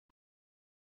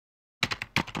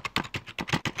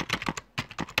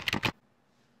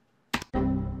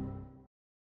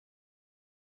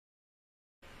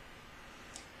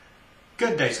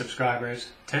Good day,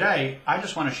 subscribers. Today, I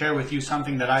just want to share with you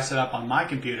something that I set up on my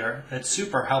computer that's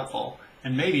super helpful,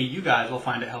 and maybe you guys will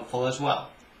find it helpful as well.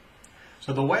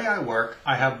 So the way I work,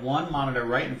 I have one monitor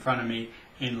right in front of me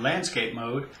in landscape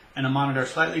mode and a monitor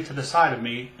slightly to the side of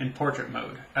me in portrait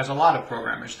mode, as a lot of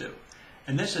programmers do.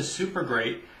 And this is super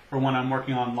great for when I'm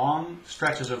working on long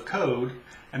stretches of code,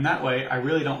 and that way I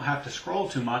really don't have to scroll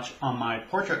too much on my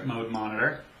portrait mode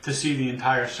monitor to see the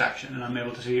entire section, and I'm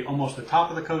able to see almost the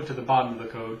top of the code to the bottom of the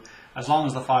code as long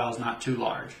as the file is not too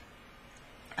large.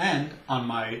 And on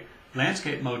my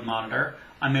landscape mode monitor,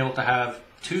 I'm able to have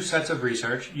two sets of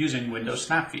research using Windows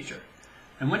Snap Feature.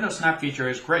 And Windows Snap Feature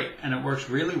is great, and it works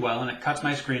really well, and it cuts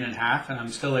my screen in half, and I'm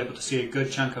still able to see a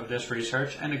good chunk of this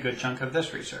research and a good chunk of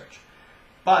this research.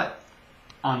 But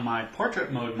on my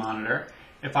portrait mode monitor,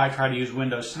 if I try to use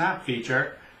Windows Snap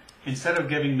Feature, instead of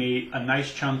giving me a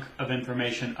nice chunk of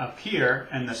information up here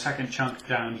and the second chunk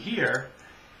down here,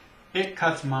 it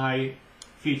cuts my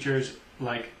features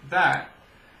like that.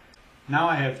 Now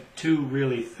I have two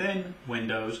really thin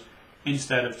windows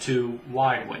instead of two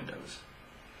wide windows.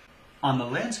 On the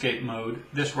landscape mode,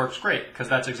 this works great because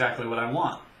that's exactly what I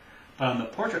want. But on the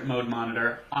portrait mode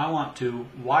monitor, I want two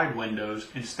wide windows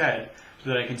instead so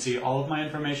that I can see all of my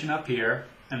information up here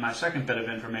and my second bit of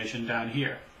information down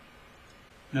here.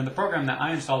 Now the program that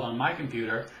I installed on my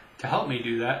computer to help me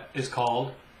do that is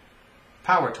called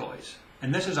PowerToys.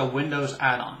 And this is a Windows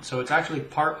add-on, so it's actually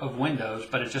part of Windows,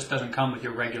 but it just doesn't come with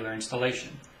your regular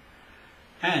installation.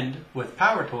 And with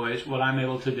PowerToys, what I'm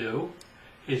able to do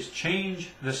is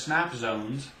change the snap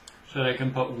zones so that I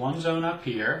can put one zone up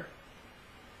here,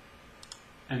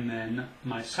 and then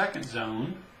my second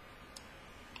zone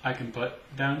I can put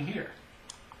down here.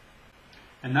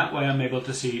 And that way I'm able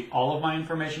to see all of my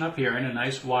information up here in a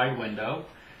nice wide window,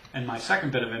 and my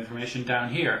second bit of information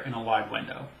down here in a wide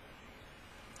window.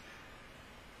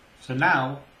 So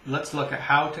now, let's look at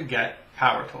how to get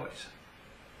PowerToys.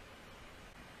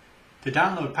 To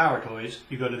download PowerToys,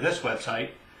 you go to this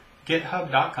website,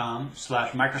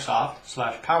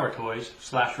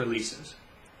 github.com/Microsoft/PowerToys/releases.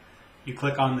 You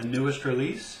click on the newest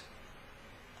release,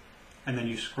 and then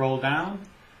you scroll down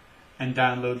and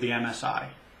download the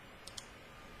MSI.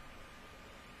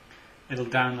 It'll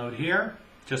download here,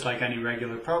 just like any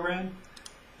regular program,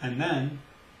 and then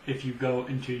if you go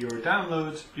into your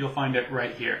downloads, you'll find it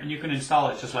right here, and you can install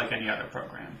it just like any other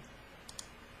program.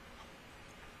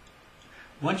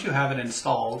 Once you have it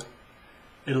installed,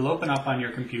 it'll open up on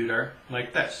your computer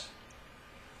like this.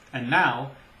 And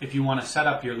now, if you want to set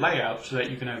up your layout so that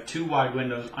you can have two wide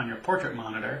windows on your portrait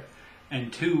monitor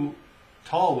and two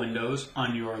tall windows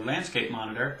on your landscape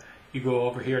monitor, you go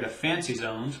over here to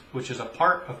FancyZones, which is a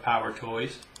part of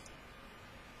PowerToys.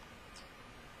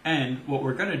 And what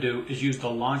we're going to do is use the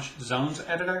Launch Zones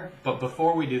editor, but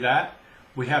before we do that,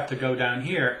 we have to go down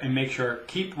here and make sure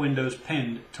Keep Windows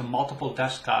Pinned to Multiple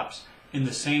Desktops in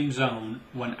the same zone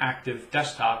when active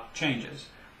desktop changes.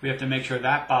 We have to make sure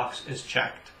that box is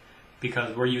checked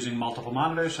because we're using multiple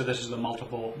monitors, so this is the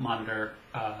multiple monitor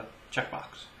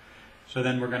checkbox. So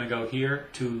then we're going to go here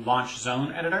to Launch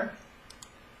Zone Editor.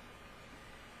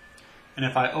 And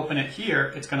if I open it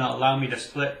here, it's going to allow me to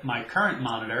split my current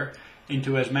monitor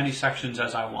into as many sections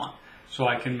as I want. So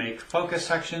I can make focus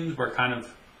sections where kind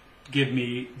of give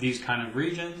me these kind of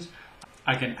regions.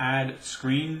 I can add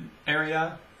screen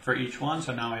area for each one,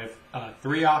 so now I have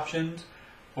 3 options,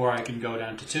 or I can go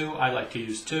down to 2. I like to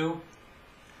use 2.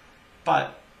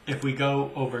 But if we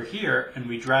go over here and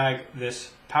we drag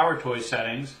this PowerToys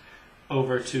settings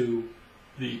over to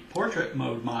the portrait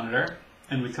mode monitor,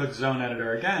 and we click Zone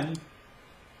Editor again,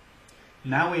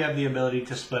 now we have the ability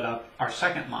to split up our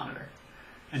second monitor.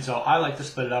 And so I like to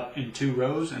split it up in 2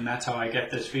 rows, and that's how I get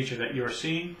this feature that you're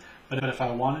seeing. But if I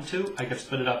wanted to, I could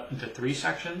split it up into 3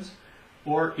 sections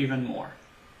or even more.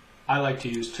 I like to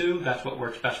use 2, that's what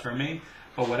works best for me,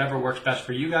 but whatever works best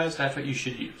for you guys, that's what you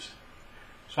should use.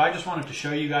 So I just wanted to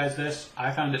show you guys this. I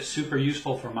found it super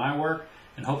useful for my work,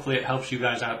 and hopefully it helps you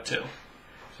guys out too.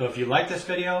 So if you like this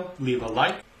video, leave a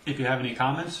like. If you have any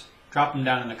comments, drop them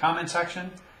down in the comment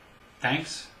section.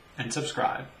 Thanks, and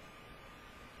subscribe.